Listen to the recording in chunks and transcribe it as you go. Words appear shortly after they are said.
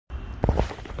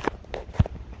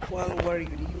Well, a very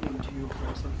good evening to you,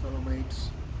 friends and fellow mates.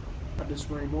 At this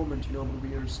very moment,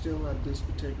 we are still at this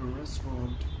particular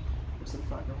restaurant. It's in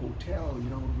fact a hotel,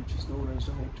 which is known as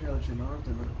the Hotel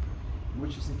Janardana,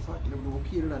 which is in fact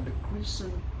located at the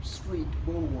Crescent Street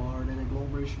Boulevard in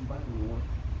Agglomeration Bangalore,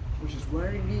 which is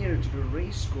very near to the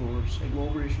race course,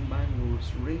 Agglomeration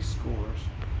Bangalore's race course.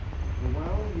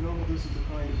 Well, this is the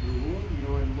kind of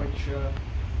room, in which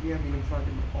we have been in fact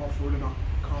offered an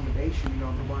accommodation,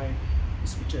 to buy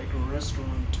this particular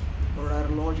restaurant, or rather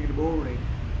lodging and boarding,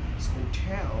 this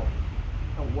hotel.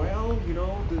 And well,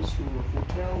 this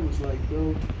hotel was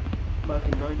built back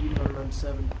in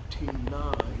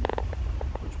 1979,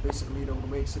 which basically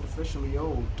makes it officially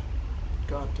old.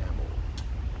 Goddamn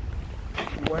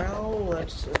old. Well,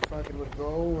 let's in fact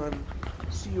go and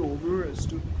see over as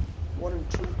to what in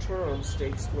true terms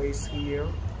takes place here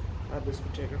at this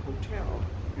particular hotel.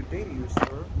 Good day to you,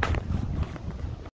 sir.